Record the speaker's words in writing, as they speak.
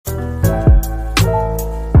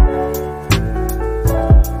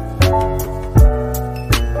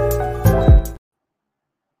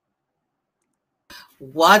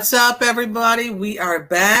What's up, everybody? We are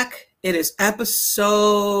back. It is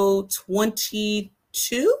episode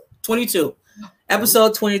 22? 22.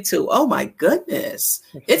 Episode 22. Oh, my goodness.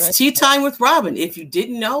 It's Tea Time with Robyn. If you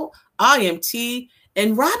didn't know, I am T,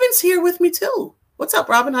 and Robyn's here with me, too. What's up,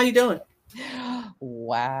 Robyn? How you doing?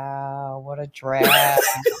 Wow, what a draft.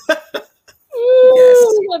 Yes.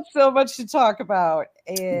 We got so much to talk about.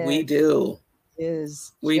 We do.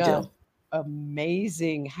 We do.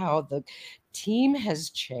 Amazing how the team has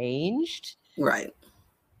changed. Right.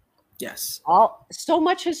 Yes. So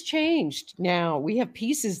much has changed. Now we have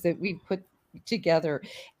pieces that we've put together,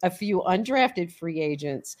 a few undrafted free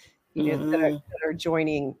agents, that are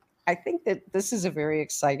joining. I think that this is a very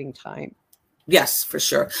exciting time. Yes, for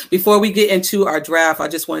sure. Before we get into our draft, I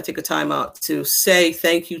just want to take a time out to say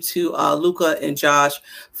thank you to Luca and Josh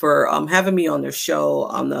for having me on their show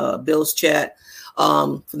on the Bills chat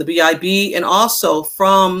from the BIB, and also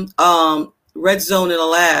from Red Zone in a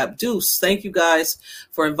Lab. Deuce, thank you guys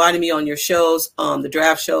for inviting me on your shows, the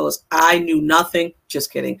draft shows. I knew nothing.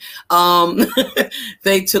 Just kidding.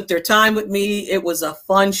 They took their time with me. It was a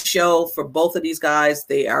fun show for both of these guys.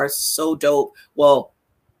 They are so dope. Well,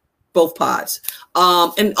 both pods.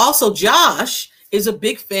 And also Josh is a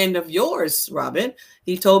big fan of yours, Robyn.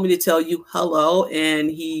 He told me to tell you hello,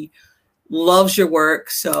 and he loves your work.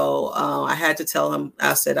 So I had to tell him,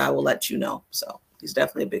 I said, I will let you know. So he's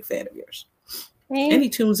definitely a big fan of yours. And he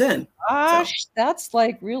tunes in. Gosh, that's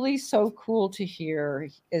like really so cool to hear.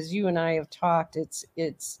 As you and I have talked, it's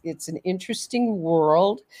an interesting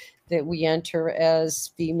world that we enter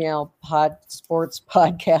as female sports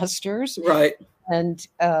podcasters. Right. And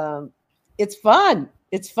it's fun.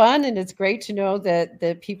 It's fun, and it's great to know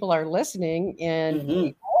that people are listening, and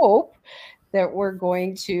we hope that we're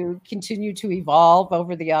going to continue to evolve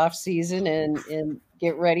over the off season and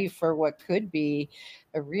get ready for what could be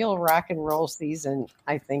a real rock and roll season.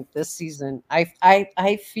 I think this season,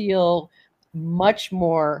 I feel much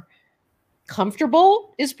more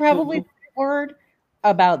comfortable is probably the word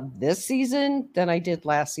about this season than I did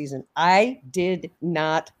last season. I did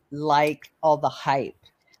not like all the hype.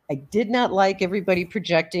 I did not like everybody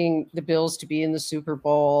projecting the Bills to be in the Super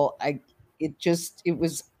Bowl. It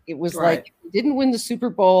was right. Like, if we didn't win the Super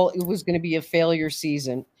Bowl, it was going to be a failure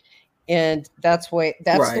season. And that's the way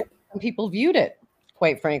people viewed it,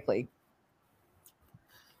 quite frankly.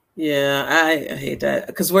 Yeah, I hate that,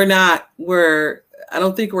 because I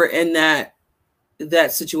don't think we're in that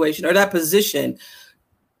situation or that position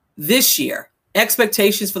this year.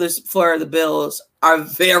 Expectations for the Bills are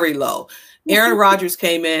very low. Aaron Rodgers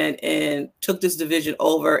came in and took this division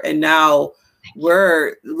over, and now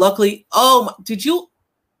we're luckily.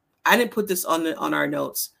 I didn't put this on our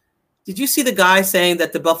notes. Did you see the guy saying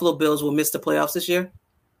that the Buffalo Bills will miss the playoffs this year?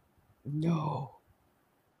 No.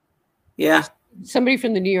 Yeah. Somebody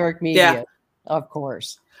from the New York media, of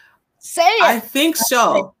course. Say it. I think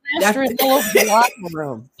so. That's in the locker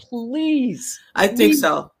room, please. I think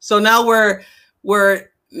so. So now we're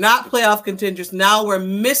not playoff contenders. Now we're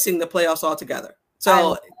missing the playoffs altogether. So I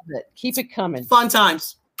love it. Keep it coming. Fun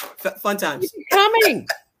times. Fun times. Keep it coming.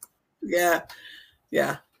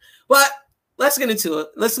 Yeah. But let's get into it.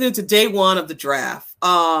 Let's get into day one of the draft.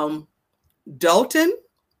 Dalton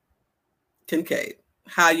Kincaid,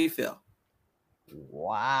 how you feel?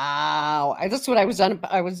 Wow. That's what I was on.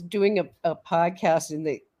 I was doing a podcast, and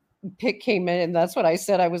the pick came in, and that's what I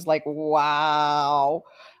said. I was like, wow.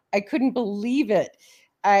 I couldn't believe it.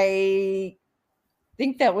 I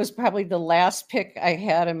think that was probably the last pick I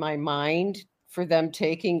had in my mind for them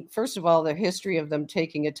taking. First of all, the history of them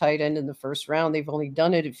taking a tight end in the first round. They've only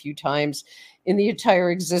done it a few times in the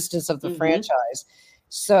entire existence of the franchise.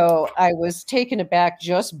 So I was taken aback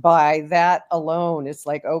just by that alone. It's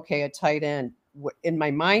like, okay, a tight end. In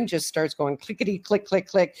my mind just starts going clickety, click, click,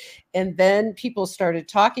 click. And then people started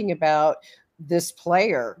talking about this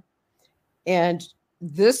player, and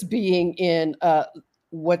this being in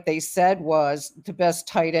what they said was the best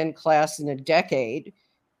tight end class in a decade.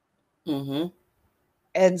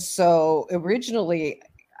 And so originally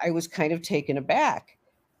I was kind of taken aback.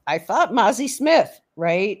 I thought Mazi Smith,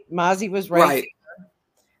 right? Mazi was right.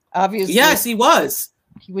 Obviously. Yes, he was.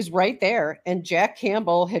 He was right there. And Jack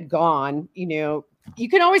Campbell had gone. You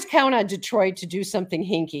can always count on Detroit to do something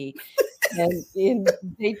hinky. And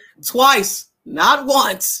they twice, not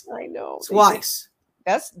once. I know. Twice.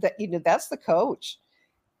 That's the coach.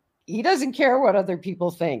 He doesn't care what other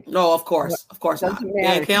people think. No, of course not.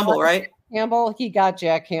 Yeah, Campbell, right? Campbell, he got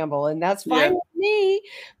Jack Campbell, and that's fine with me.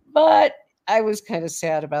 But I was kind of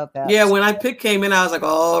sad about that. Yeah, when I pick came in, I was like,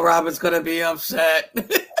 "Oh, Robyn's gonna be upset."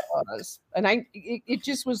 And it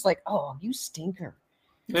just was like, "Oh, you stinker."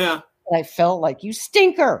 Yeah. I felt like, you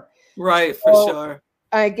stinker. Right, for sure.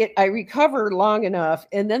 I recover long enough,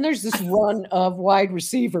 and then there's this run of wide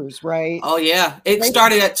receivers, right? Oh yeah, it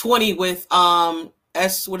started at 20 with what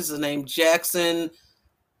is his name, Jackson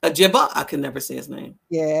Ajiba. I can never say his name.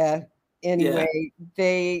 Yeah. Anyway,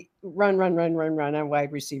 they run on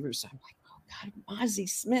wide receivers. I'm like, oh God, Mozzie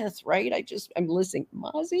Smith, right? I'm listening.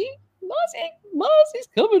 Mozzie's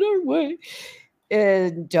coming our way.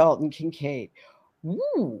 And Dalton Kincaid.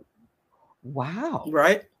 Ooh, wow.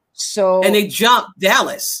 Right. So, and they jumped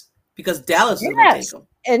Dallas because Dallas was going to take them.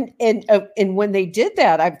 And when they did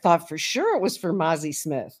that, I thought for sure it was for Mozzie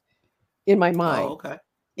Smith in my mind. Oh, okay.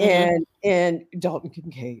 Mm-hmm. And Dalton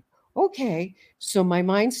Kincaid. Okay, so my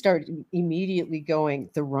mind started immediately going,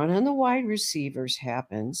 the run on the wide receivers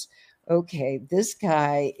happens. Okay, this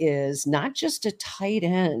guy is not just a tight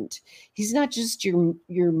end. He's not just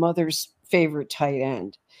your mother's favorite tight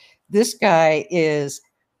end. This guy is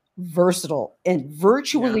versatile and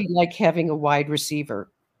virtually like having a wide receiver.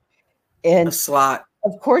 And a slot.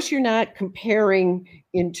 Of course, you're not comparing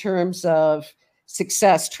in terms of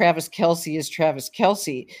success. Travis Kelce is Travis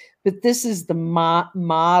Kelce. But this is the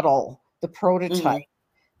model, the prototype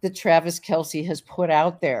that Travis Kelce has put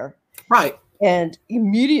out there. Right. And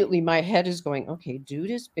immediately my head is going, okay,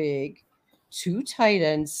 dude is big, 2 tight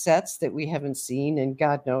end sets that we haven't seen in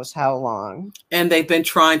God knows how long. And they've been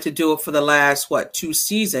trying to do it for the last, 2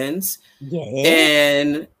 seasons. Yeah.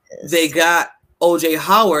 And they got O.J.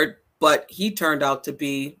 Howard, but he turned out to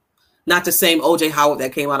be not the same O.J. Howard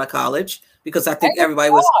that came out of college. Because I think everybody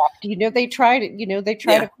was, they tried it. They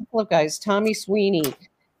tried a couple of guys. Tommy Sweeney,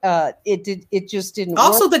 it just didn't.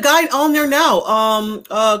 Also, work. the guy on there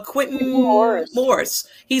now, Quentin Morris.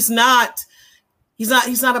 He's not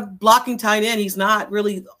a blocking tight end. He's not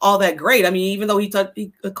really all that great. I mean, even though he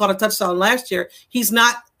caught a touchdown last year, he's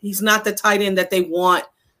not the tight end that they want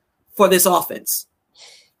for this offense.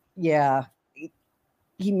 Yeah.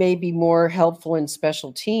 He may be more helpful in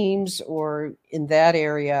special teams or in that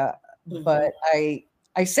area. But I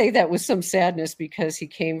say that with some sadness because he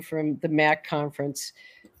came from the MAC conference,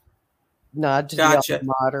 nod to the alma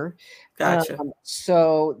mater. Gotcha.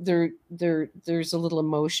 So there's a little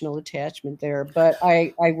emotional attachment there. But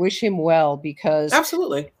I wish him well because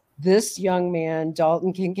absolutely this young man,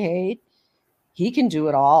 Dalton Kincaid, he can do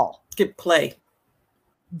it all. Can play.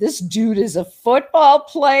 This dude is a football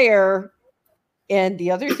player. And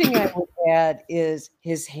the other thing I would add is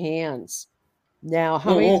his hands. Now,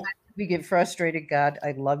 how many times we get frustrated? God,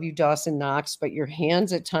 I love you, Dawson Knox, but your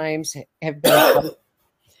hands at times have been.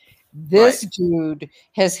 This dude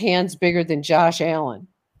has hands bigger than Josh Allen.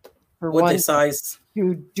 For what one size?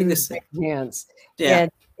 Dude, big hands. Yeah.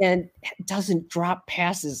 And doesn't drop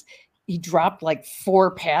passes. He dropped like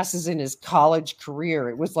 4 passes in his college career.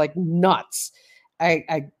 It was like nuts.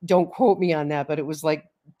 I don't quote me on that, but it was like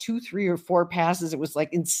 2, 3, or 4 passes. It was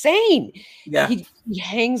like insane. Yeah. He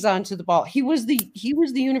hangs on to the ball. He was the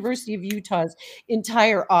University of Utah's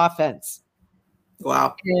entire offense.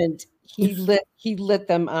 Wow. And he lit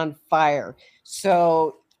them on fire.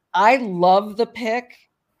 So I love the pick.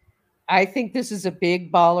 I think this is a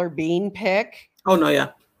big baller bean pick. Oh no, yeah.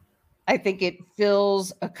 I think it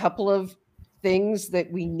fills a couple of things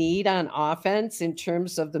that we need on offense in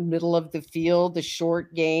terms of the middle of the field, the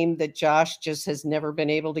short game that Josh just has never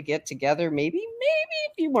been able to get together. Maybe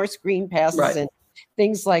a few more screen passes and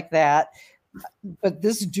things like that. But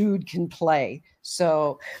this dude can play.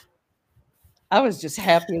 So I was just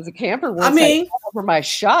happy as a camper once I got over my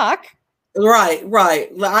shock. Right.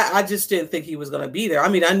 I just didn't think he was going to be there. I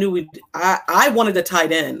mean, I knew I wanted a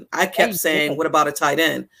tight end. I kept saying, what about a tight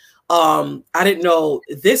end? I didn't know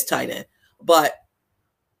this tight end. But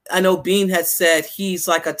I know Bean had said he's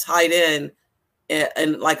like a tight end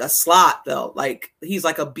and like a slot though. Like he's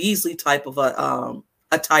like a Beasley type of a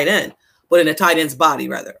tight end, but in a tight end's body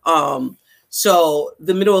rather. So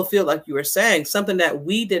the middle of the field, like you were saying, something that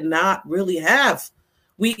we did not really have.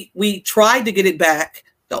 We tried to get it back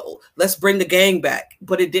though. Let's bring the gang back,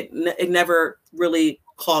 but it never really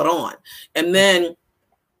caught on. And then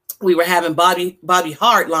we were having Bobby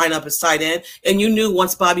Hart line up as tight end. And you knew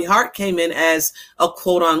once Bobby Hart came in as a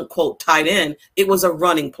quote unquote tight end, it was a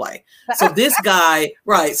running play. So this guy,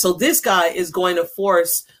 So this guy is going to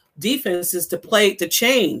force defenses to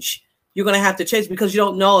change. You're going to have to change because you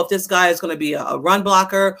don't know if this guy is going to be a run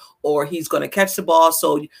blocker or he's going to catch the ball.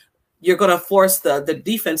 So you're going to force the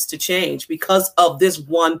defense to change because of this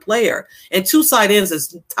one player. And 2 tight ends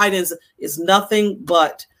is nothing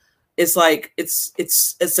but it's like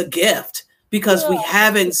it's a gift because we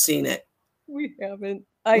haven't seen it. We haven't.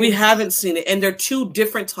 We haven't seen it, and they're 2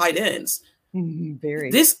 different tight ends. Very.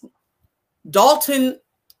 This Dalton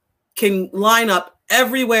can line up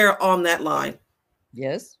everywhere on that line.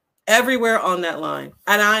 Yes. Everywhere on that line.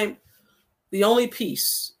 And the only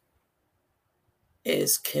piece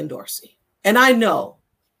is Ken Dorsey. And I know,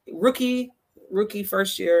 rookie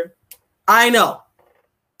first year, I know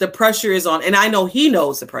the pressure is on. And I know he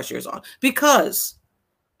knows the pressure is on because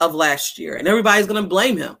of last year. And everybody's going to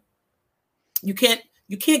blame him. You can't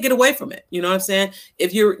get away from it. You know what I'm saying?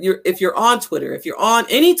 If you're on Twitter, if you're on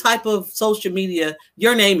any type of social media,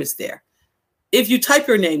 your name is there. If you type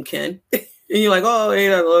your name, Ken, and you're like, oh,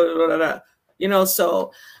 you know,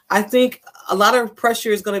 so I think a lot of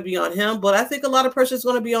pressure is going to be on him, but I think a lot of pressure is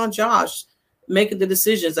going to be on Josh making the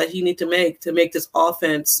decisions that he needs to make this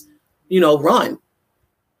offense, you know, run.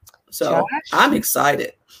 So Josh, I'm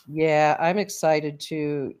excited. Yeah, I'm excited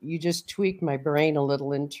too. You just tweaked my brain a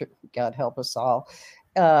little into, God help us all,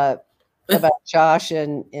 about Josh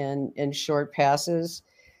and short passes.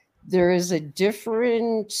 There is a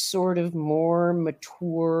different sort of more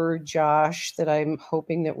mature Josh that I'm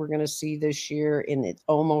hoping that we're going to see this year. And it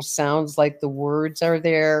almost sounds like the words are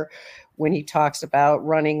there when he talks about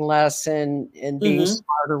running less and being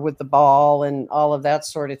smarter with the ball and all of that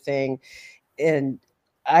sort of thing. And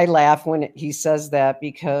I laugh when he says that,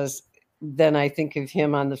 because then I think of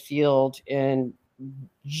him on the field and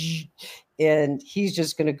he's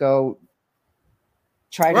just going to go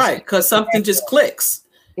try to. Right, because something just clicks.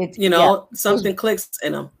 Something clicks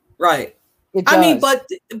in him. Right. I mean, but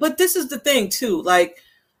this is the thing too. Like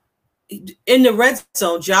in the red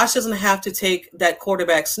zone, Josh doesn't have to take that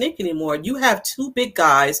quarterback sneak anymore. You have two big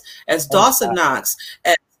guys as Dawson Knox,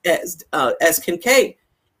 as Kincaid,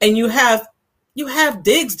 and you have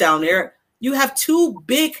Diggs down there. You have two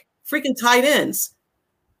big freaking tight ends.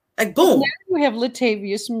 Like boom. Now you have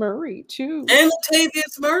Latavius Murray too. And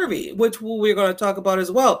Latavius Murray, which we're going to talk about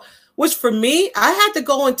as well. Which for me, I had to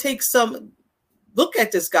go and take some look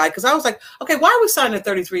at this guy because I was like, okay, why are we signing a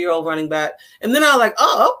 33-year-old running back? And then I was like,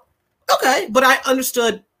 oh, okay. But I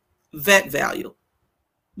understood vet value.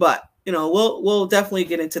 But you know, we'll definitely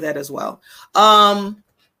get into that as well. Are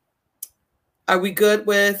we good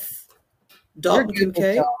with Dalton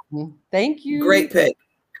Kincaid? Thank you. Great pick.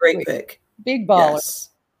 Great pick. Big baller. Yes.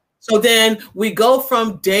 So then we go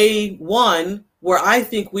from day one, where I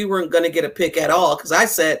think we weren't going to get a pick at all, because I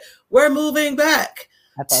said we're moving back,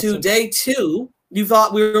 to day two. You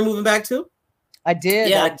thought we were moving back too? I did.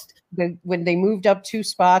 Yeah. When they moved up 2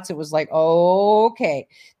 spots, it was like, oh, okay,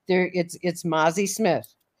 it's Mozzie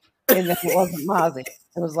Smith, and then it wasn't Mozzie.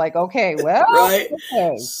 It was like, okay, well, right,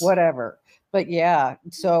 okay, whatever. But yeah,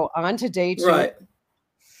 so on to day 2. Right.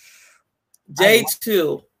 Day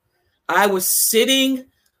 2, I was sitting.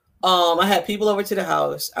 I had people over to the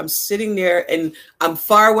house. I'm sitting there and I'm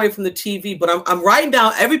far away from the TV, but I'm writing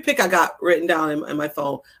down every pick I got written down in my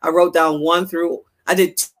phone. I wrote down 1 through, I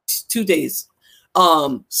did 2 days.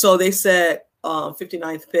 So they said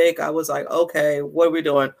 59th pick. I was like, okay, what are we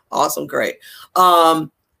doing? Awesome, great.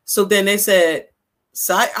 So then they said,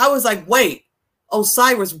 I was like, wait,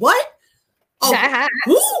 Osiris, what? Oh,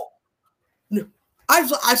 who?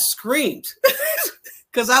 I screamed.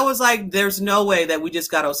 Because I was like, there's no way that we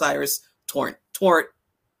just got Osiris Torrance.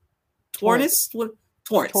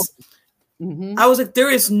 Mm-hmm. I was like,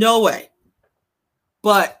 there is no way.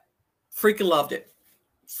 But freaking loved it.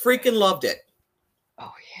 Freaking loved it.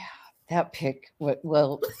 Oh, yeah. That pick.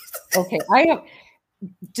 Well, okay. I have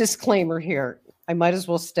disclaimer here. I might as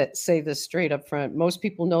well say this straight up front. Most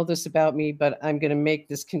people know this about me, but I'm going to make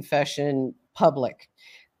this confession public,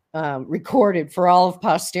 recorded for all of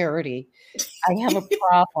posterity. I have a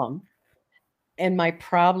problem, and my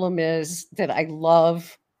problem is that I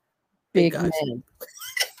love big men.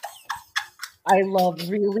 I love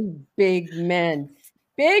really big men,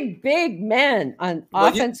 big men on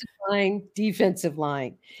offensive line, defensive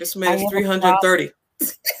line. This man's 330.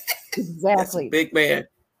 Exactly. Big man.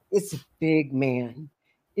 It's a big man.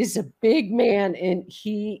 It's a big man, and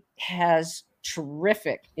he has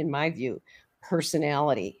terrific, in my view,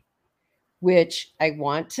 personality, which I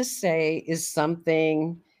want to say is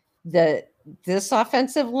something that this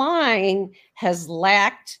offensive line has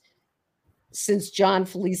lacked since John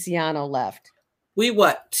Feliciano left. We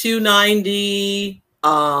 290,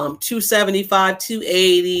 275,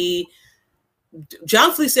 280.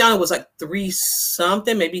 John Feliciano was like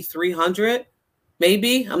 3-something, maybe 300,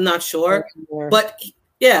 maybe. I'm not sure. But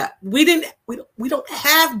yeah, we don't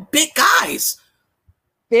have big guys.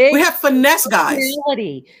 We have finesse guys.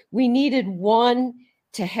 We needed one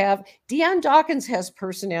to have. Deion Dawkins has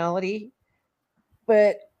personality,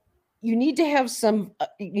 but you need to have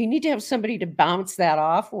somebody to bounce that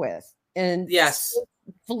off with. And yes,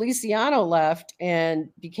 Feliciano left and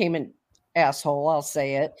became an asshole, I'll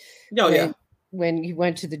say it, Oh, yeah. when he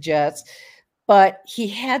went to the Jets. But he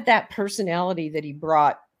had that personality that he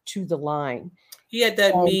brought to the line. He had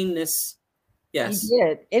that meanness. He Yes.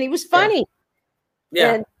 did. And he was Yeah. funny.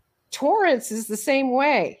 Yeah. And Torrance is the same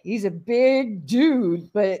way. He's a big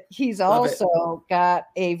dude, but he's also got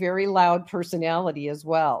a very loud personality as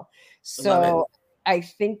well. So I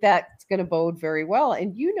think that's going to bode very well.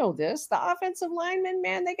 And you know this, the offensive linemen,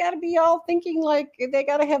 man, they got to be all thinking like they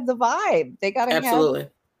got to have the vibe. They got to Absolutely.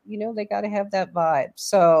 have, they got to have that vibe.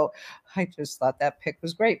 So I just thought that pick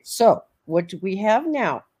was great. So what do we have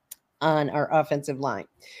now on our offensive line?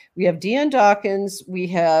 We have Deion Dawkins, we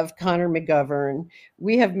have Connor McGovern,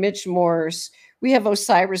 we have Mitch Morse, we have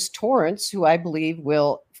Osiris Torrance, who I believe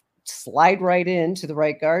will slide right into the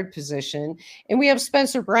right guard position, and we have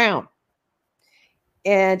Spencer Brown.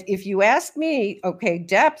 And if you ask me, okay,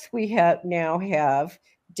 depth, we now have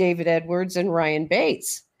David Edwards and Ryan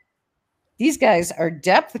Bates. These guys are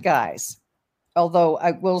depth guys. Although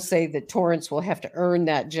I will say that Torrance will have to earn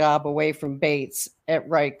that job away from Bates at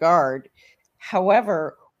right guard.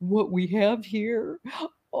 However, what we have here,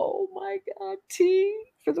 oh my God, T,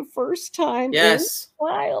 for the first time in a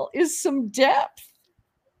while, is some depth.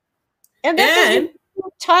 And that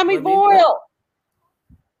Tommy Boyle.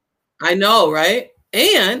 I know, right?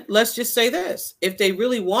 And let's just say this. If they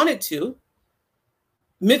really wanted to,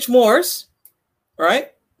 Mitch Morse,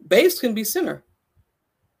 right? Bates can be center.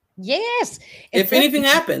 Yes. If anything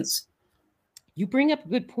happens. You bring up a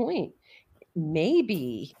good point.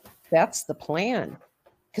 Maybe that's the plan.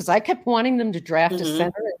 Because I kept wanting them to draft a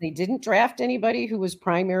center, and they didn't draft anybody who was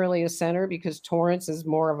primarily a center because Torrance is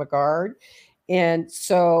more of a guard. And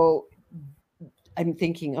so I'm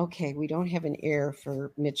thinking, okay, we don't have an heir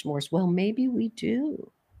for Mitch Morse. Well, maybe we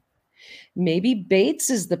do. Maybe Bates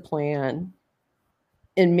is the plan.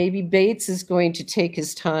 And maybe Bates is going to take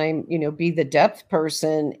his time, be the depth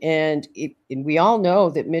person. And we all know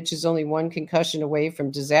that Mitch is only one concussion away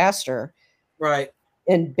from disaster. Right.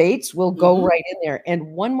 And Bates will go right in there.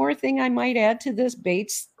 And one more thing I might add to this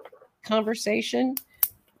Bates conversation,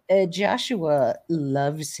 Joshua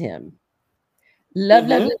loves him.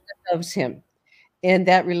 Loves him. And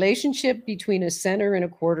that relationship between a center and a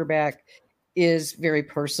quarterback is very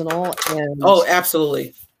personal. And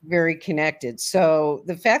absolutely. Very connected. So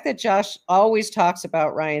the fact that Josh always talks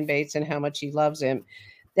about Ryan Bates and how much he loves him,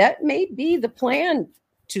 that may be the plan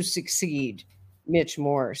to succeed Mitch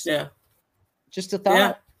Morse. Yeah. Just a thought.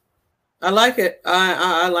 Yeah. I like it.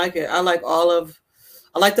 I like it. I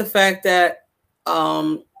like the fact that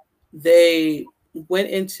they went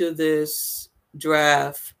into this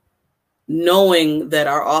draft knowing that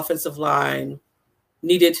our offensive line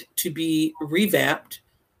needed to be revamped,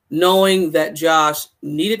 knowing that Josh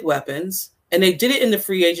needed weapons, and they did it in the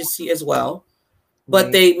free agency as well.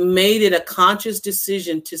 But they made it a conscious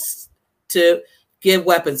decision to give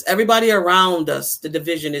weapons. Everybody around us, the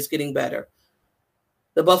division is getting better.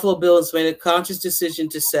 The Buffalo Bills made a conscious decision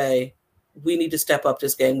to say, we need to step up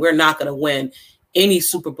this game. We're not going to win any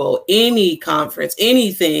Super Bowl, any conference,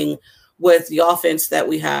 anything with the offense that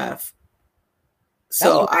we have.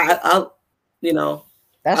 So I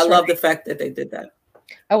love the fact that they did that.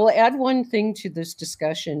 I will add one thing to this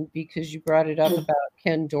discussion because you brought it up about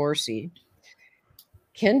Ken Dorsey.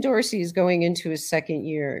 Ken Dorsey is going into his second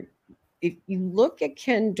year. If you look at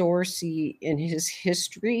Ken Dorsey in his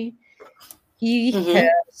history, he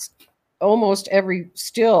has almost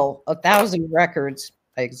still 1,000 records.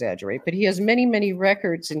 I exaggerate, but he has many, many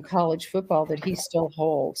records in college football that he still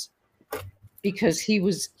holds because he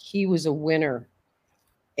was a winner.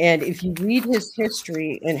 And if you read his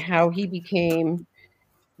history and how he became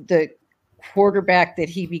the quarterback that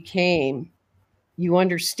he became, you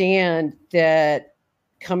understand that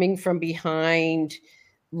coming from behind,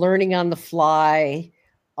 learning on the fly,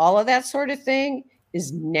 all of that sort of thing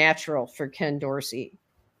is natural for Ken Dorsey.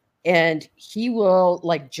 And he will,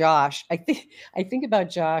 like Josh, I think about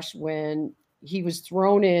Josh when he was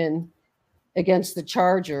thrown in against the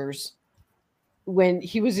Chargers, when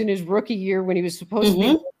he was in his rookie year, when he was supposed to be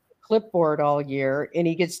on the clipboard all year, and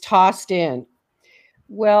he gets tossed in.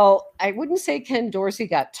 Well, I wouldn't say Ken Dorsey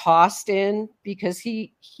got tossed in because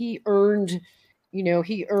he earned,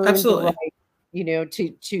 Absolutely. the right,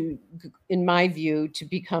 to in my view, to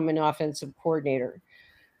become an offensive coordinator.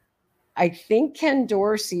 I think Ken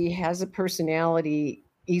Dorsey has a personality.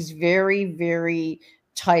 He's very, very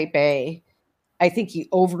type A. I think he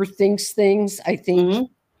overthinks things. I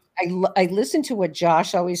think I listened to what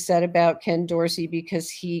Josh always said about Ken Dorsey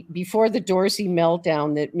because before the Dorsey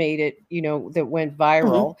meltdown that made it, that went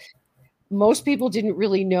viral, most people didn't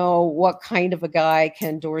really know what kind of a guy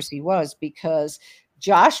Ken Dorsey was because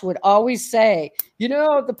Josh would always say,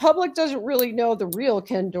 the public doesn't really know the real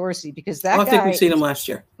Ken Dorsey because that I think guy we've seen is him last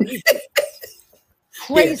year.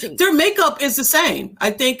 crazy. Yeah. Their makeup is the same.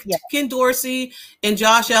 I think Ken Dorsey and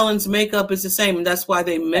Josh Allen's makeup is the same, and that's why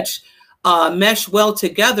they mesh well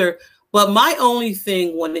together. But my only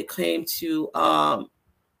thing when it came to,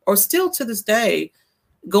 or still to this day,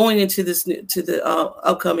 going into the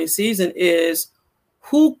upcoming season is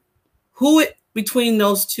who between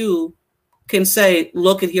those two can say,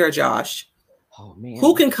 look at here, Josh. Oh man.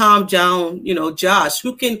 Who can calm down, Josh?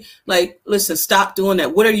 Who can listen, stop doing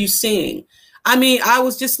that? What are you seeing? I mean, I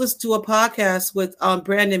was just listening to a podcast with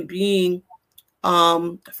Brandon Bean.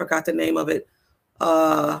 I forgot the name of it.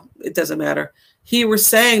 It doesn't matter. He was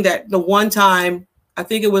saying that the one time, I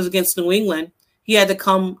think it was against New England, he had to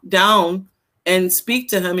come down and speak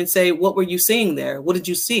to him and say, what were you seeing there? What did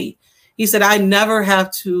you see? He said, I never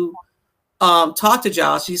have to talk to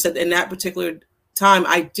Josh. He said, in that particular time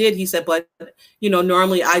I did. He said, but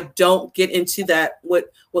normally I don't get into that with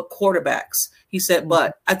quarterbacks. He said,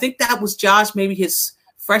 but I think that was Josh, maybe his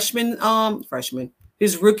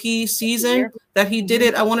his rookie season that he did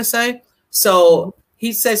it, I want to say. So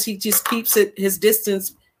he says he just keeps his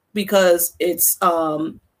distance because it's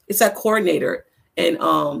that coordinator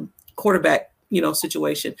and quarterback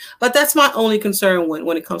situation. But that's my only concern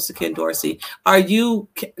when it comes to Ken Dorsey. Are you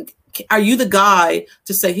the guy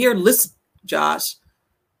to say, here, listen, Josh,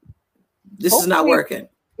 this is not working?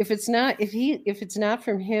 If it's not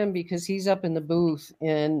from him, because he's up in the booth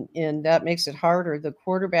and that makes it harder, the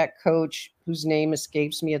quarterback coach, whose name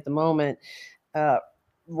escapes me at the moment,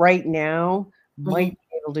 right now might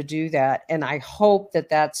be able to do that. And I hope that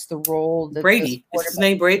that's the role that Brady. Is his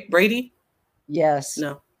name Brady? Yes.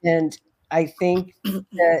 No. And I think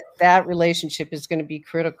that relationship is going to be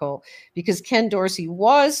critical because Ken Dorsey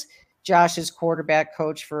was Josh's quarterback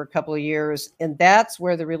coach for a couple of years. And that's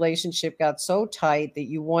where the relationship got so tight that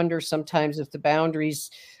you wonder sometimes if the boundaries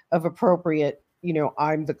of appropriate,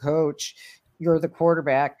 I'm the coach, you're the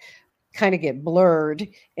quarterback, kind of get blurred.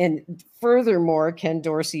 And furthermore, Ken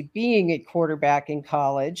Dorsey being a quarterback in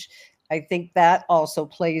college, I think that also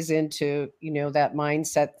plays into, that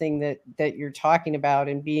mindset thing that you're talking about,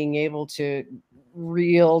 and being able to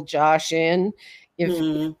reel Josh in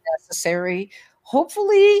if necessary.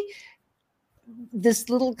 Hopefully this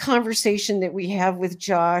little conversation that we have with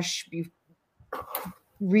Josh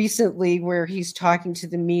recently, where he's talking to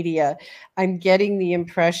the media, I'm getting the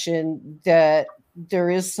impression that there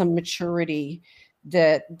is some maturity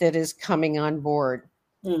that is coming on board.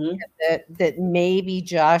 That maybe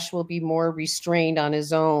Josh will be more restrained on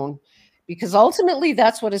his own, because ultimately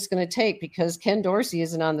that's what it's going to take, because Ken Dorsey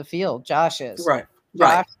isn't on the field. Josh is. Right.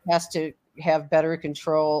 Josh has to have better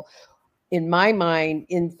control, in my mind,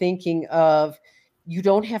 in thinking of, you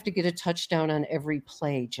don't have to get a touchdown on every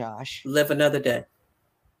play, Josh. Live another day.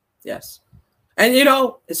 Yes. And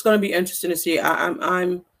it's going to be interesting to see.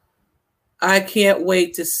 I can't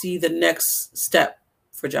wait to see the next step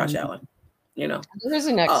for Josh Allen. There is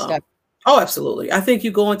a next step. Oh, absolutely. I think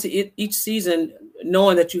you go into each season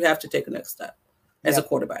knowing that you have to take a next step as a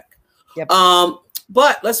quarterback. Yep.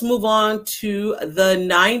 But let's move on to the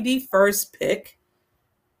 91st pick.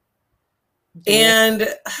 And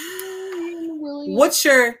what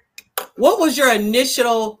was your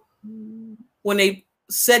initial when they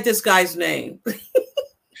said this guy's name?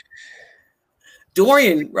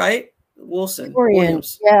 Dorian, right?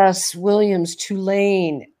 Williams. Yes, Williams,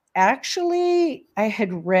 Tulane. Actually, I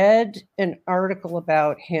had read an article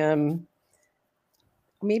about him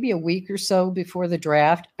maybe a week or so before the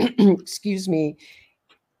draft. Excuse me.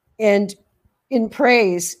 And in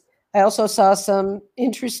praise, I also saw some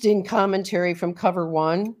interesting commentary from Cover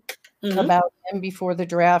One about him before the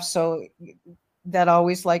draft. So that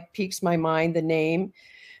always piques my mind, the name.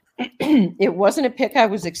 It wasn't a pick I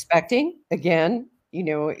was expecting. Again,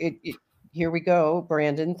 here we go,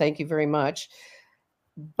 Brandon. Thank you very much.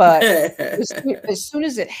 But as soon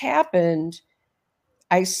as it happened,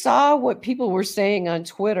 I saw what people were saying on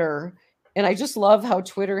Twitter. And I just love how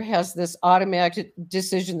Twitter has this automatic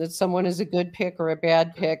decision that someone is a good pick or a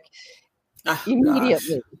bad pick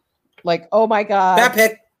immediately. Gosh. Oh my God. Bad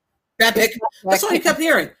pick. Bad pick. That's all you kept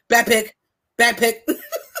hearing. Bad pick. Bad pick.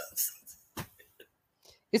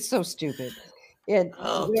 It's so stupid. And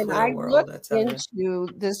when I looked into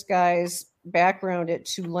this guy's background at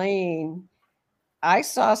Tulane, I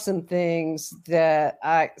saw some things that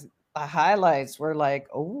the highlights were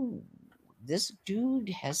oh, this dude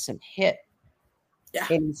has some hit. Yeah,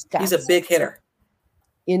 he's a big hitter.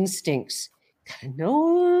 Instincts,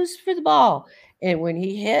 nose for the ball. And when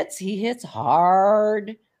he hits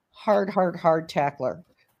hard tackler.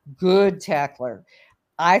 Good tackler.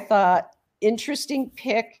 I thought interesting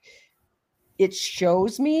pick. It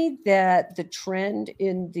shows me that the trend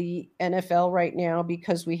in the NFL right now,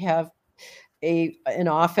 because we have an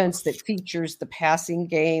offense that features the passing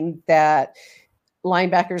game, that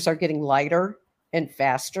linebackers are getting lighter and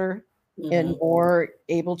faster and more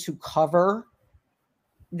able to cover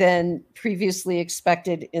than previously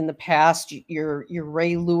expected in the past. Your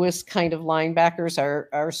Ray Lewis kind of linebackers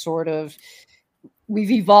are sort of,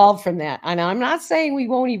 we've evolved from that. And I'm not saying we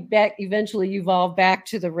won't eventually evolve back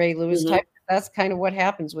to the Ray Lewis type. That's kind of what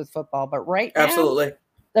happens with football. But right now, absolutely,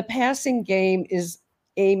 the passing game is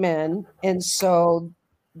amen. And so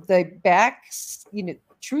the backs,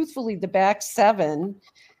 truthfully, the back seven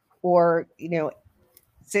or,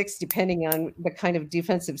 six, depending on the kind of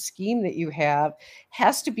defensive scheme that you have,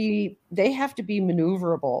 they have to be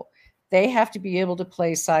maneuverable. They have to be able to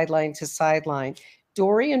play sideline to sideline.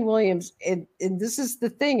 Dorian Williams, and this is the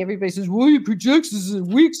thing, everybody says, well, he projects as a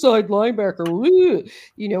weak side linebacker.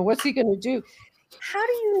 What's he going to do? How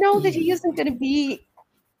do you know that he isn't going to be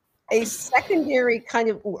a secondary kind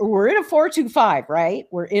of, we're in a 4-2-5, right?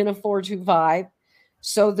 We're in a 4-2-5.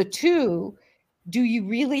 So the two, do you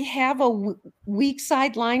really have a weak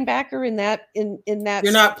side linebacker in that?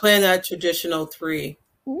 You're not playing that traditional 3.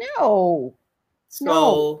 No.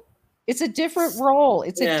 It's a different role.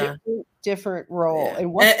 It's a different role.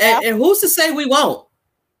 Yeah. And who's to say we won't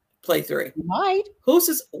play 3? We might.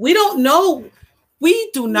 We don't know. We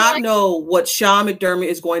do not know what Sean McDermott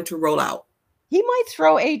is going to roll out. He might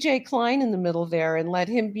throw AJ Klein in the middle there and let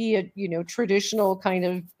him be a traditional kind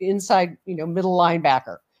of inside, middle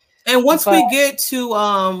linebacker. And once we get to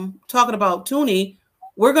talking about Tooney,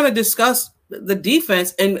 we're going to discuss the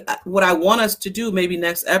defense. And what I want us to do maybe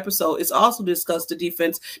next episode is also discuss the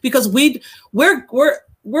defense, because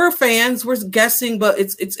we're fans, we're guessing, but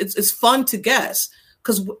it's fun to guess.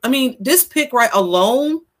 Because this pick right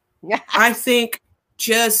alone, I think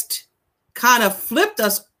just kind of flipped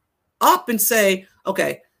us up and say,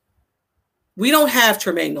 okay, we don't have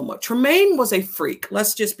Tremaine no more. Tremaine was a freak.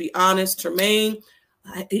 Let's just be honest. Tremaine,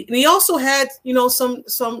 he also had, some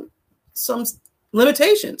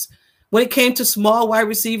limitations when it came to small wide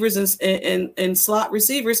receivers and slot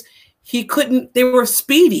receivers. They were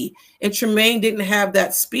speedy, and Tremaine didn't have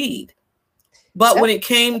that speed. But when it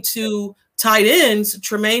came to tight ends,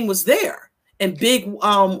 Tremaine was there. And big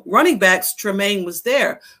running backs, Tremaine was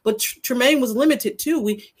there. But Tremaine was limited too.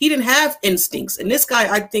 He didn't have instincts. And this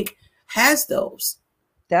guy, I think, has those.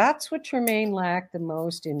 That's what Tremaine lacked the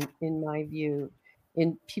most in my view.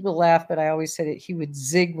 And people laugh, but I always said it. He would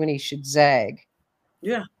zig when he should zag.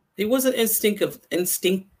 Yeah. He wasn't instinct.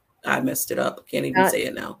 I messed it up. Can't even say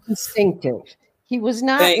it now. Instinctive. He was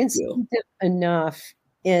not instinctive enough.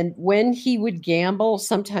 And when he would gamble,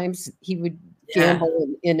 sometimes he would gamble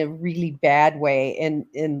in a really bad way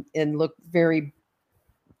and look very,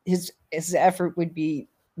 his effort would be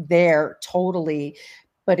there totally,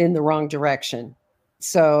 but in the wrong direction.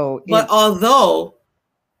 So, but although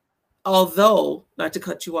not to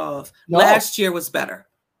cut you off, last year was better.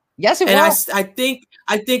 Yes, it was. I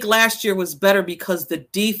think last year was better because the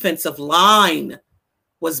defensive line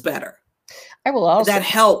was better. I will also that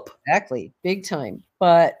help exactly big time.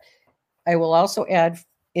 But I will also add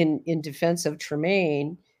in defense of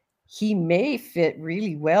Tremaine, he may fit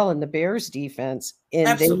really well in the Bears defense. And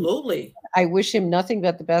absolutely. I wish him nothing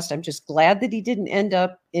but the best. I'm just glad that he didn't end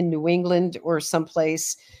up in New England or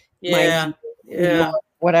someplace.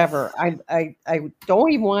 Whatever. I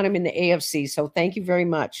don't even want him in the AFC. So thank you very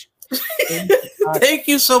much. Thank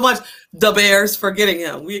you so much, the Bears, for getting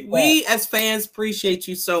him. We as fans appreciate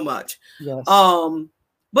you so much. Yes.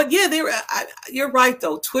 But yeah, you're right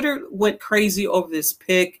though. Twitter went crazy over this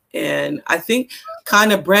pick, and I think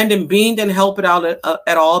kind of Brandon Beane didn't help it out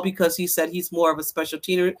at all, because he said he's more of a special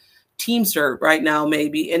teamster right now,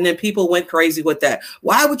 maybe. And then people went crazy with that.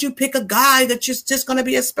 Why would you pick a guy that's just going to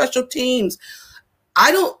be a special teams?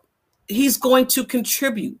 He's going to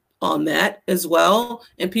contribute on that as well.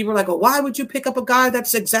 And people are like, well, why would you pick up a guy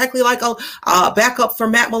that's exactly like a backup for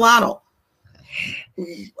Matt Milano?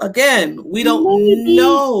 Again, we don't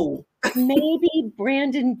know. Maybe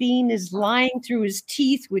Brandon Beane is lying through his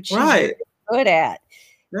teeth, which he's good at.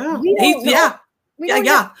 Yeah. We don't have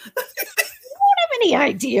any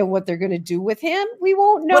idea what they're going to do with him. We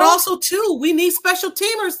won't know. But also, too, we need special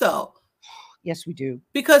teamers, though. Yes, we do.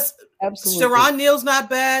 Because absolutely, Sharon Neal's not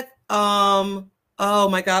bad. Oh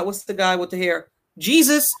my God, what's the guy with the hair?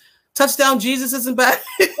 Jesus, touchdown Jesus isn't bad.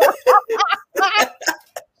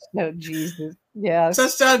 No, Jesus. Yes.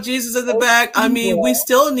 Touchdown Jesus in the back. I mean, we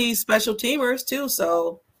still need special teamers too.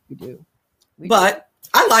 So we do.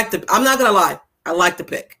 I'm not gonna lie. I like the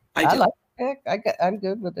pick. I do. pick. I'm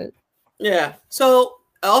good with it. Yeah. So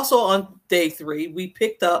also on day 3, we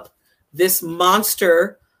picked up this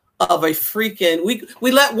monster of a freaking.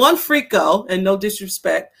 We let one freak go, and no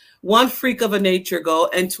disrespect, one freak of a nature go,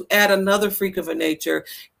 and to add another freak of a nature,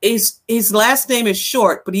 his last name is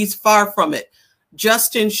short, but he's far from it.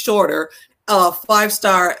 Justin Shorter,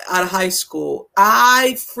 5-star out of high school.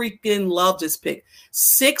 I freaking love this pick.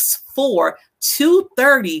 6'4",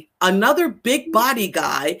 230, another big body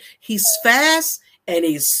guy. He's fast, and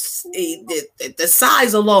the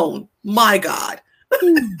size alone. My God.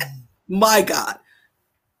 My God.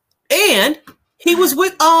 And he was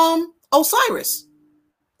with Osiris.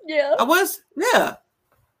 Yeah. Yeah.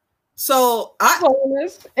 So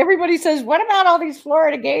everybody says, what about all these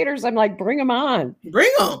Florida Gators? I'm like, bring them on.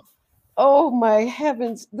 Bring them. Oh my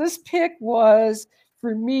heavens. This pick was,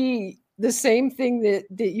 for me, the same thing that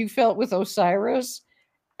you felt with Osiris.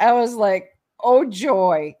 I was like, oh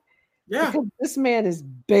joy. Yeah. Because this man is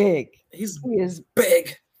big. He is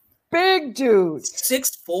big. Big dude.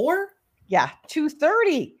 6'4"? Yeah,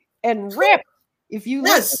 230 and ripped. If you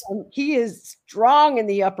look at him, he is strong in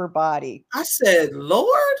the upper body. I said,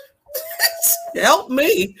 Lord, help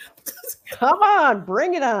me. Come on,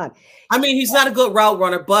 bring it on. I mean, he's not a good route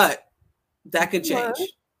runner, but that can change.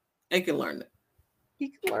 He can learn it. He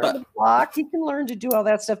can learn to block. He can learn to do all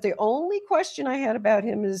that stuff. The only question I had about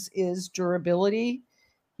him is durability.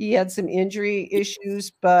 He had some injury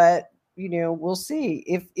issues, but we'll see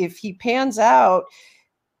if he pans out.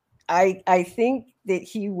 I think that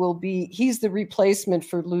he's the replacement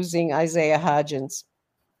for losing Isaiah Hodgins.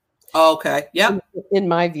 Okay. Yeah. In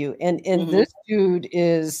my view. And this dude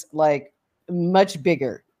is like much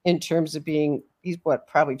bigger in terms of he's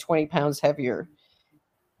probably 20 pounds heavier.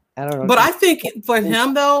 I don't know. But I think for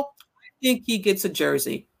him though, I think he gets a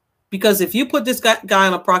jersey, because if you put this guy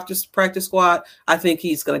on a practice squad, I think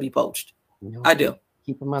he's going to be poached. No. I do.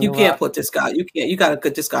 Keep him on you can't put this guy. You can't. You got to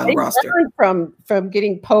put this guy on the roster. From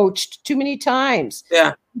getting poached too many times.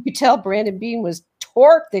 Yeah. You could tell Brandon Beane was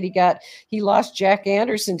torqued that he lost Jack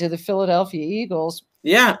Anderson to the Philadelphia Eagles.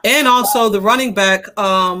 Yeah, and also the running back.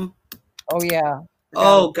 Oh yeah.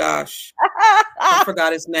 Oh gosh, I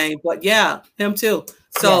forgot his name, but yeah, him too.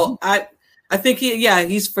 So yeah. I think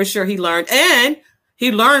he's for sure. He learned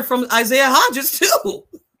from Isaiah Hodgins too.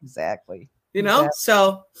 Exactly.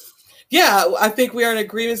 So. Yeah, I think we are in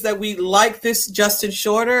agreement that we like this Justin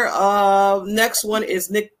Shorter. Next one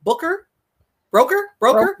is Nick Broker. A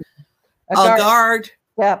guard.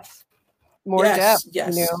 Depth. More depth.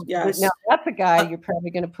 Yes. Yes. Now that's a guy you're probably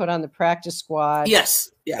going to put on the practice squad.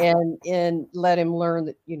 Yes. Yeah. And let him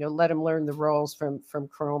learn the roles from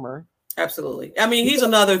Cromer. Absolutely. I mean, he's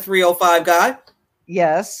another 305 guy.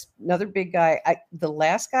 Yes, another big guy. The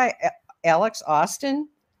last guy, Alex Austin.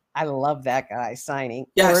 I love that guy signing.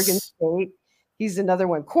 Yes. Oregon State. He's another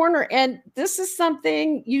one. Corner. And this is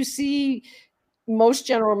something you see most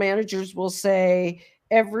general managers will say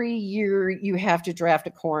every year you have to draft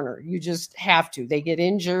a corner. You just have to. They get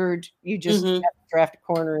injured. You just have to draft a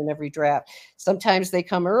corner in every draft. Sometimes they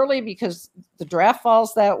come early because the draft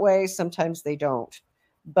falls that way. Sometimes they don't.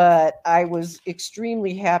 But I was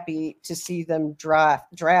extremely happy to see them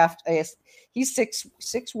draft. He's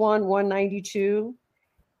 6'1", 192.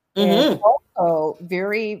 And also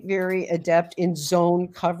very, very adept in zone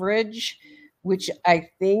coverage, which I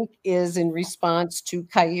think is in response to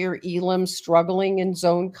Kaiir Elam struggling in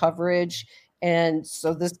zone coverage. And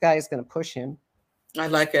so this guy is going to push him. I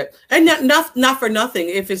like it. And not for nothing,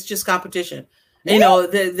 if it's just competition. Yeah.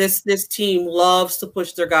 This team loves to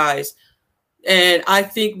push their guys. And I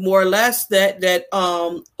think more or less that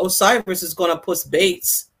Osiris is going to push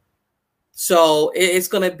Bates. So it's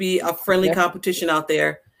going to be a friendly competition out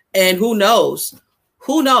there. And who knows?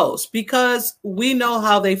 Because we know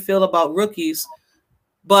how they feel about rookies.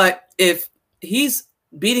 But if he's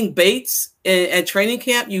beating Bates at training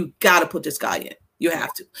camp, you got to put this guy in. You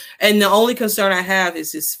have to. And the only concern I have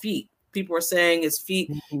is his feet. People are saying his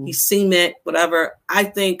feet, he's cement, whatever. I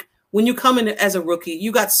think when you come in as a rookie,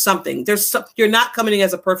 you got something. You're not coming in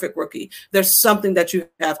as a perfect rookie. There's something that you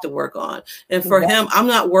have to work on. And for him, I'm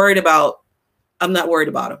not worried about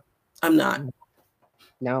him. I'm not.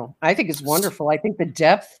 No, I think it's wonderful. I think the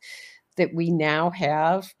depth that we now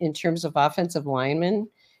have in terms of offensive linemen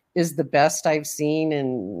is the best I've seen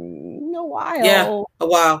in a while. Yeah, a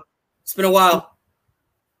while. It's been a while.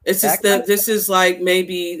 It's just this is like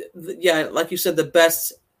maybe, like you said, the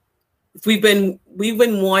best. We've been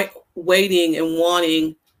waiting and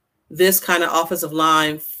wanting this kind of offensive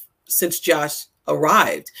line since Josh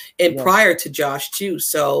arrived and prior to Josh too.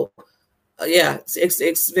 So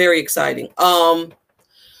it's very exciting.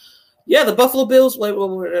 Yeah, the Buffalo Bills. Wait,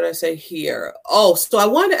 what did I say here? Oh, so I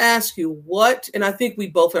wanted to ask you what, and I think we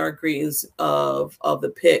both are agreeing of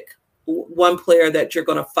the pick. One player that you're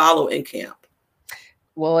going to follow in camp.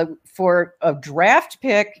 Well, for a draft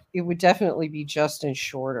pick, it would definitely be Justin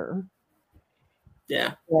Shorter.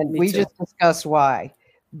 Yeah, and we just discussed why.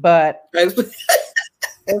 But as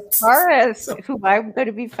far as who I'm going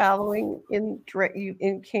to be following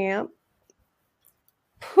in camp,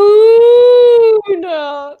 Pooh.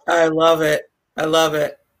 I love it. I love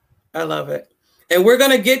it. I love it. And we're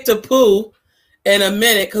going to get to Pooh in a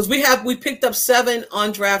minute because we picked up 7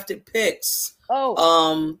 undrafted picks. Oh,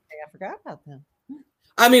 I forgot about them.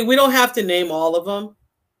 I mean, we don't have to name all of them.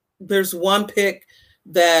 There's one pick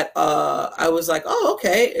that I was like, oh,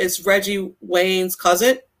 okay, it's Reggie Wayne's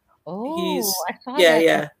cousin. Oh, I saw that.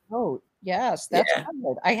 Yeah. Oh, yes, that's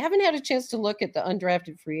good. I haven't had a chance to look at the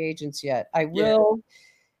undrafted free agents yet. I will.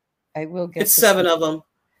 Yeah. I will get. It's 7 of them.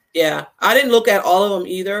 Yeah, I didn't look at all of them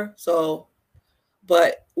either. So,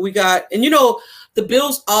 but we got, and the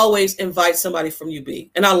Bills always invite somebody from UB,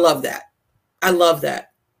 and I love that. I love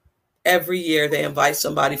that. Every year they invite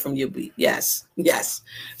somebody from UB. Yes.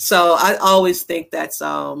 So I always think that's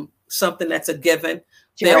something that's a given.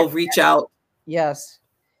 They'll reach out. Yes.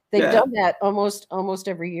 They've done that almost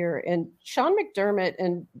every year. And Sean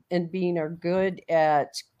McDermott and Bean are good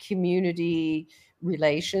at community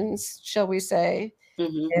relations, shall we say.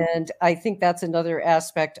 Mm-hmm. And I think that's another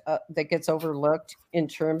aspect that gets overlooked in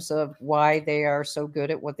terms of why they are so good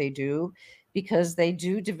at what they do, because they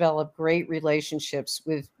do develop great relationships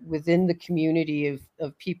within the community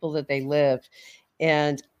of people that they live.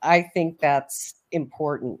 And I think that's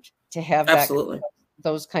important to have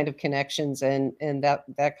those kind of connections and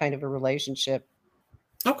that kind of a relationship.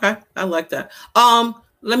 Okay. I like that.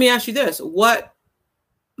 Let me ask you this. What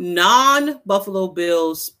non-Buffalo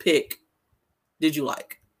Bills pick did you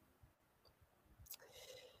like?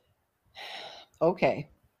 Okay.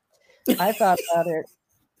 I thought about it.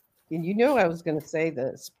 And I was going to say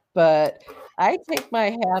this, but I take my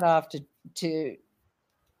hat off to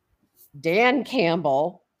Dan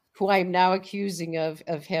Campbell, who I'm now accusing of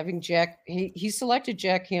having Jack. He selected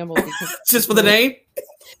Jack Campbell because just for the name.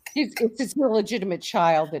 It's his illegitimate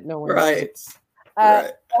child that no one knows.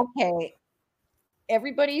 Right. Okay.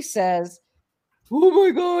 Everybody says, "Oh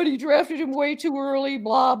my God, he drafted him way too early."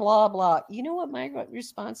 Blah blah blah. You know what my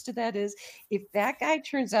response to that is? If that guy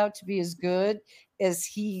turns out to be as good as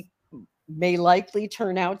he may likely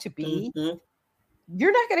turn out to be,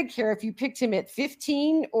 you're not going to care if you picked him at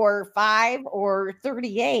 15 or 5 or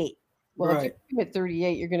 38. Well, if you pick him at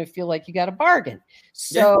 38, you're going to feel like you got a bargain.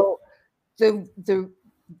 So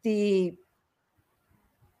the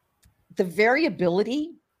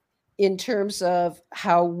variability in terms of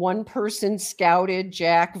how one person scouted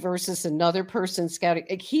Jack versus another person scouted,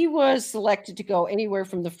 he was selected to go anywhere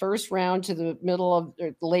from the first round to the middle of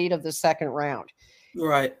or late of the second round.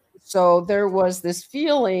 Right. So there was this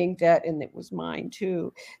feeling that, and it was mine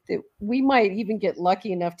too, that we might even get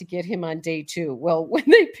lucky enough to get him on day 2. Well, when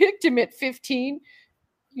they picked him at 15,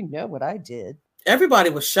 you know what I did.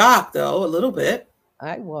 Everybody was shocked, though, a little bit.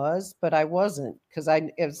 I was, but I wasn't, because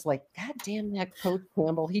it was like, God damn that Coach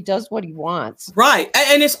Campbell. He does what he wants. Right.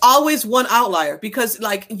 And it's always one outlier, because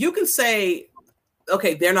like you can say,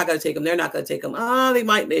 okay, they're not going to take him. They're not going to take him. They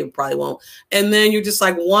might, they probably won't. And then you're just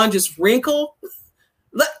like one just wrinkle.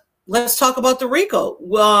 Let's talk about the wrinkle.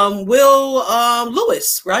 Will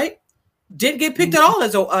Lewis, right? Didn't get picked at all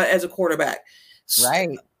as a quarterback.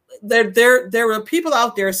 Right. There were people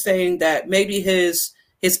out there saying that maybe his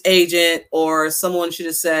agent or someone should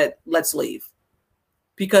have said, let's leave,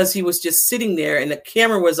 because he was just sitting there and the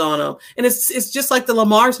camera was on him. And it's just like the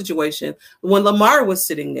Lamar situation when Lamar was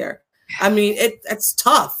sitting there. I mean, it's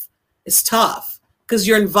tough. It's tough because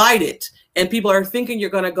you're invited and people are thinking you're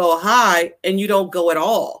going to go high and you don't go at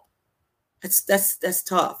all. That's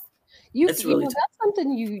tough. That's really tough.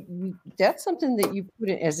 That's something that you put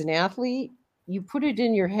it as an athlete. You put it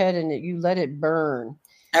in your head and you let it burn.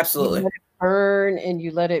 Absolutely. You let it burn and you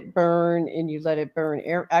let it burn and you let it burn.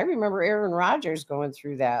 I remember Aaron Rodgers going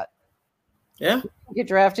through that. Yeah. He didn't get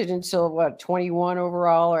drafted until 21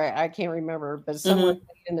 overall, or I can't remember, but somewhere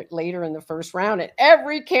later in the first round, and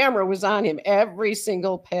every camera was on him, every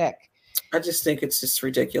single pick. I just think it's just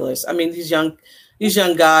ridiculous. I mean, these young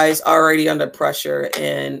guys are already under pressure,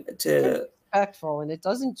 and it's respectful, and it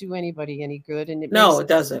doesn't do anybody any good. And it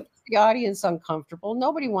doesn't. The audience uncomfortable.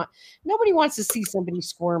 Nobody wants to see somebody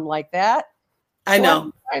squirm like that. I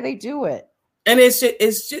know why they do it. And it's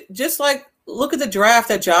just like, look at the draft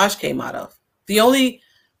that Josh came out of. The only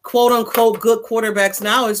quote unquote good quarterbacks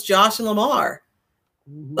now is Josh and Lamar.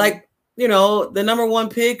 Mm-hmm. Like you know, the number one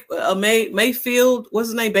pick, Mayfield, what's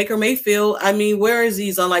his name? Baker Mayfield. I mean, where is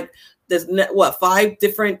he's on like there's what 5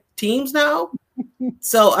 different teams now?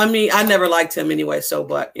 So I mean, I never liked him anyway. So,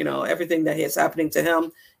 but you know, everything that is happening to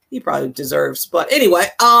him, he probably deserves. But anyway,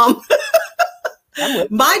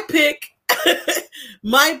 my pick,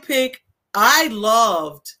 I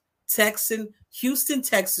loved Houston,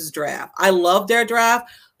 Texas draft. I love their draft.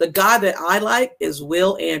 The guy that I like is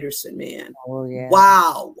Will Anderson, man. Oh yeah.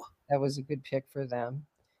 Wow. That was a good pick for them.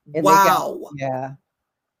 And wow.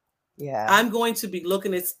 Yeah. I'm going to be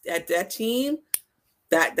looking at that team.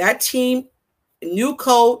 That team, new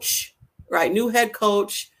coach, right? New head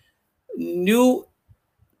coach,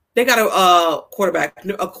 they got a quarterback.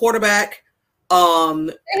 They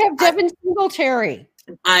have Devin Singletary.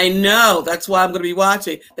 I know. That's why I'm going to be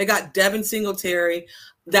watching. They got Devin Singletary.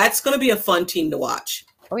 That's going to be a fun team to watch.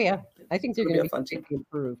 Oh yeah, I think they're going to be fun to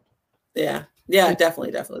improve. Yeah,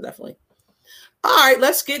 definitely. All right,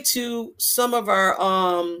 let's get to some of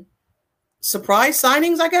our surprise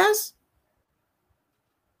signings, I guess.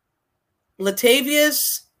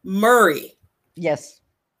 Latavius Murray. Yes,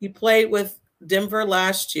 he played with Denver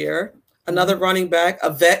last year. Another running back, a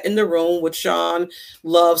vet in the room, which Sean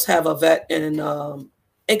loves have a vet in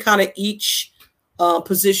kind of each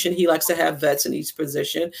position. He likes to have vets in each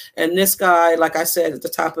position. And this guy, like I said at the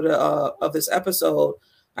top of this episode,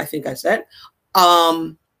 I think I said,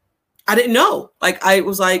 I didn't know. Like I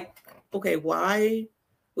was like, okay, why?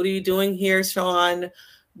 What are you doing here, Sean?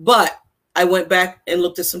 But I went back and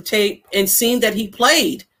looked at some tape and seen that he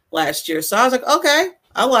played last year. So I was like, okay,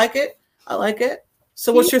 I like it.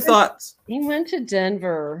 So what's your thoughts? He went to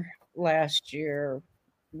Denver last year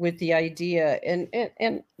with the idea,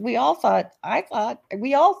 and we all thought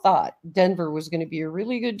Denver was going to be a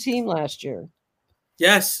really good team last year.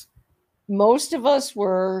 Yes. Most of us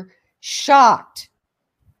were shocked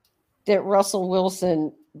that Russell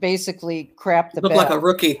Wilson basically crapped the bed. Looked like a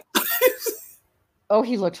rookie. Oh,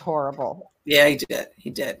 he looked horrible. Yeah, he did. He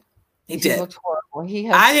looked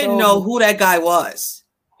horrible. I didn't know who that guy was.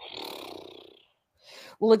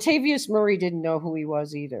 Well, Latavius Murray didn't know who he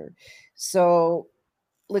was either. So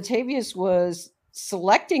Latavius was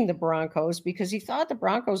selecting the Broncos because he thought the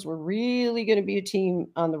Broncos were really going to be a team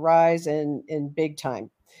on the rise and big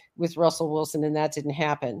time with Russell Wilson, and that didn't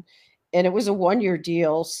happen. And it was a 1-year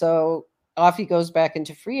deal, so off he goes back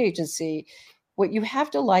into free agency. What you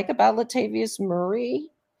have to like about Latavius Murray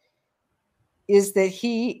is that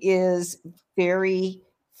he is very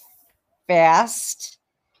fast.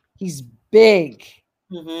 He's big.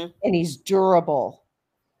 Mm-hmm. And he's durable.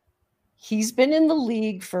 He's been in the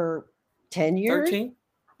league for 10 years. 13?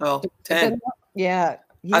 Oh, 10. Yeah.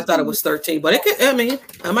 I thought it was 13, but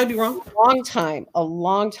I might be wrong. A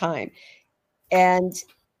long time. And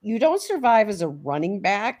you don't survive as a running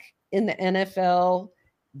back in the NFL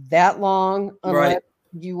that long unless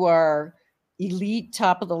you are elite,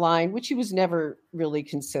 top of the line, which he was never really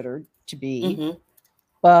considered to be. Mm-hmm.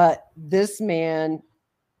 But this man,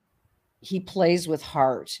 he plays with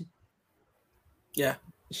heart. Yeah.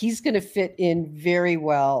 He's going to fit in very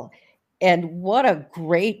well. And what a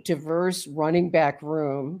great, diverse running back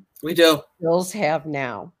room we do. Bills have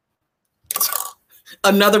now.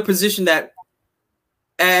 Another position that,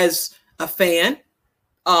 as a fan,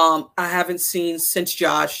 I haven't seen since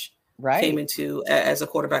Josh came into as a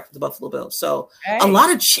quarterback for the Buffalo Bills. So a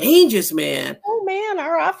lot of changes, man. Oh man,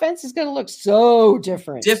 our offense is going to look so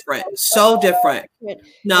different. So different.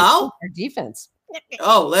 Now, our defense.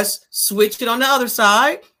 Oh, let's switch it on the other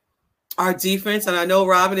side. Our defense, and I know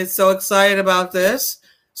Robyn is so excited about this.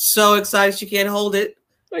 So excited she can't hold it.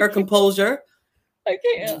 Her composure. I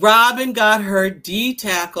can't. Robyn got her D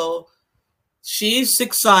tackle. She's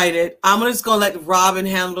excited. I'm just going to let Robyn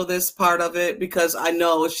handle this part of it because I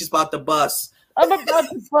know she's about to bust. I'm about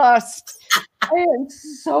to bust. I am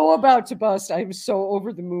so about to bust. I'm so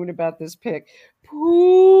over the moon about this pick.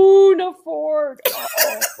 Poona Ford.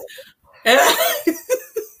 Oh.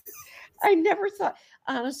 I never thought,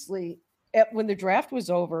 honestly, when the draft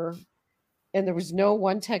was over and there was no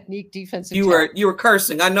one technique defensive. You were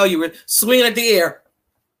cursing. I know you were swinging at the air.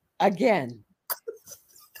 Again.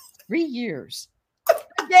 3 years.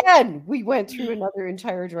 Again, we went through another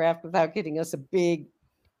entire draft without getting us a big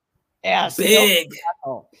ass.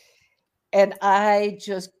 And I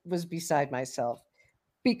just was beside myself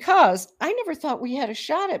because I never thought we had a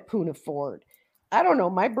shot at Poona Ford. I don't know.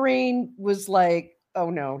 My brain was like, oh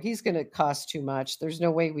no, he's going to cost too much. There's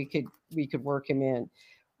no way we could work him in.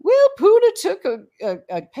 Well, Poona took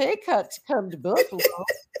a pay cut to come to Buffalo.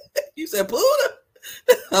 You said Poona?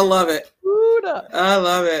 I love it. Poona. I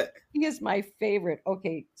love it. He is my favorite.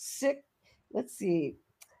 Okay, let's see.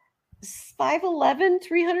 5'11",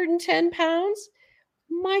 310 pounds.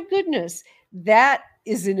 My goodness, that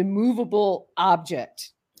is an immovable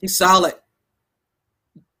object. He's solid.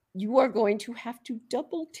 You are going to have to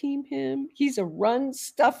double team him. He's a run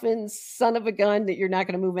stuffing son of a gun that you're not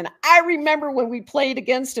going to move in. I remember when we played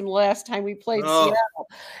against him last time we played Seattle,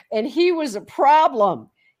 and he was a problem.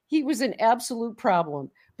 He was an absolute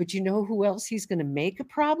problem. But you know who else he's going to make a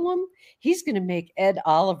problem? He's going to make Ed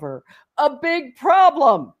Oliver a big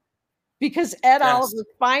problem, because Ed Oliver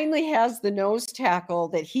finally has the nose tackle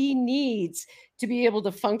that he needs to be able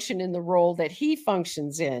to function in the role that he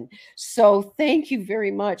functions in. So thank you very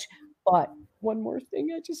much. But one more thing,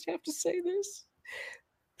 I just have to say this.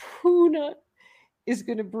 Puna is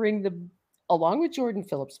going to bring along with Jordan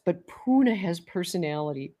Phillips, but Puna has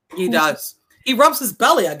personality. He does. He rubs his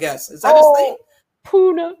belly, I guess. Is that his thing?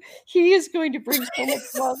 Puna, he is going to bring so much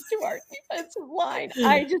love to our defensive line.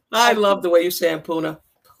 I love the way you're saying Puna.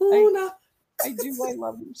 Puna. I do. I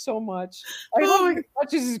love him so much. I love him as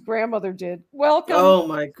much as his grandmother did. Welcome. Oh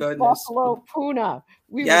my goodness. Buffalo Puna.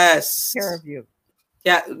 We will take care of you.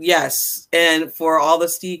 Yeah. Yes. And for all the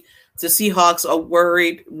Seahawks are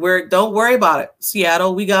worried. Don't worry about it.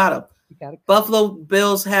 Seattle, we got him. Buffalo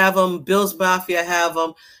Bills have him. Bills Mafia have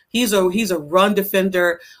him. He's a run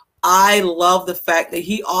defender. I love the fact that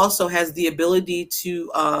he also has the ability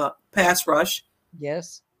to pass rush.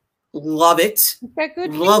 Yes. Love it. He's got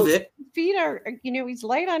good Love it. His feet are, he's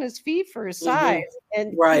light on his feet for his size,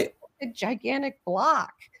 and right, a gigantic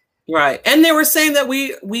block. Right, and they were saying that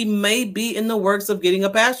we may be in the works of getting a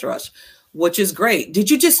pass rush, which is great. Did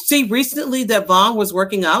you just see recently that Vaughn was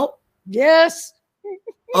working out? Yes.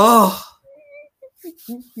 Oh,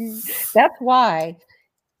 that's why.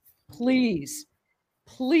 Please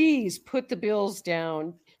put the Bills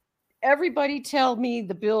down. Everybody tell me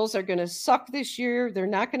the Bills are going to suck this year. They're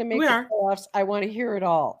not going to make the playoffs. I want to hear it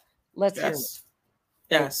all. Let's hear it.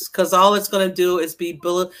 Yes, because all it's going to do is be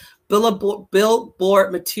billboard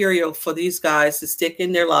material for these guys to stick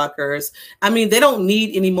in their lockers. I mean, they don't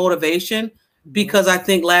need any motivation, because I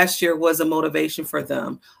think last year was a motivation for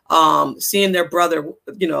them. Seeing their brother,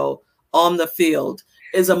 on the field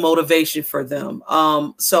is a motivation for them.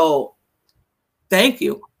 So thank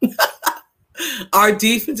you. Our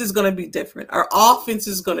defense is going to be different. Our offense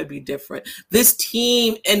is going to be different. This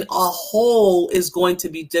team in a whole is going to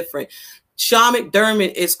be different. Sean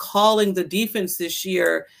McDermott is calling the defense this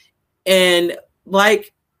year, and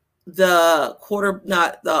like the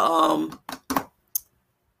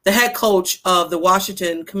head coach of the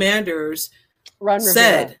Washington Commanders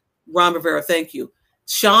said, Ron Rivera, thank you.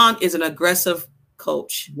 Sean is an aggressive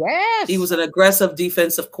coach. Yes. He was an aggressive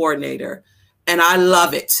defensive coordinator, and I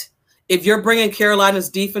love it. If you're bringing Carolina's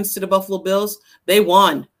defense to the Buffalo Bills, they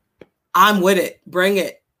won. I'm with it. Bring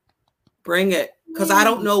it. Bring it. Because I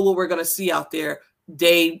don't know what we're going to see out there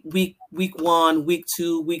week 1, week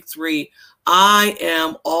 2, week 3. I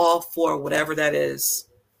am all for whatever that is.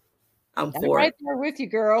 I'm for right there with you,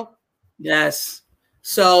 girl. Yes.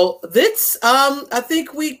 So this, I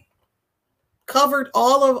think we covered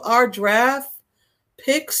all of our draft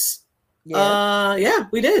picks. Yeah,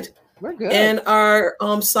 we did. We're good. And our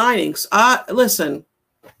signings. Listen,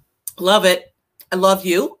 love it. I love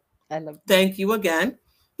you. Thank you again.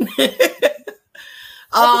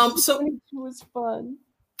 So it was fun.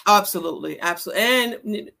 Absolutely.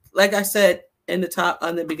 And like I said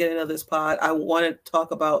on the beginning of this pod, I want to talk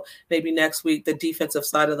about maybe next week the defensive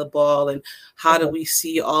side of the ball and how do we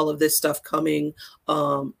see all of this stuff coming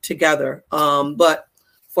together. But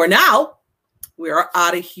for now, we are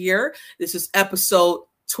out of here. This is episode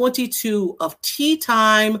 22 of Tea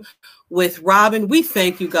Time with Robyn. We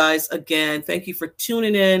thank you guys again. Thank you for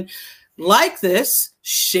tuning in. Like this,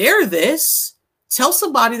 share this, tell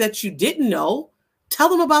somebody that you didn't know, tell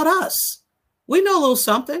them about us. We know a little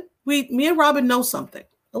something. Me and Robyn know something,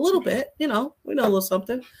 a little bit, we know a little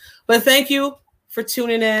something. But thank you for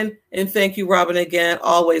tuning in, and thank you, Robyn, again.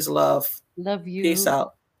 Always love. Love you. Peace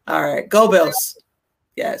out. All right, go Bills.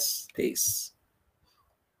 Yes, peace.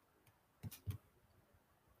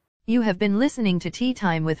 You have been listening to Tea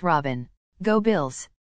Time with Robyn. Go Bills.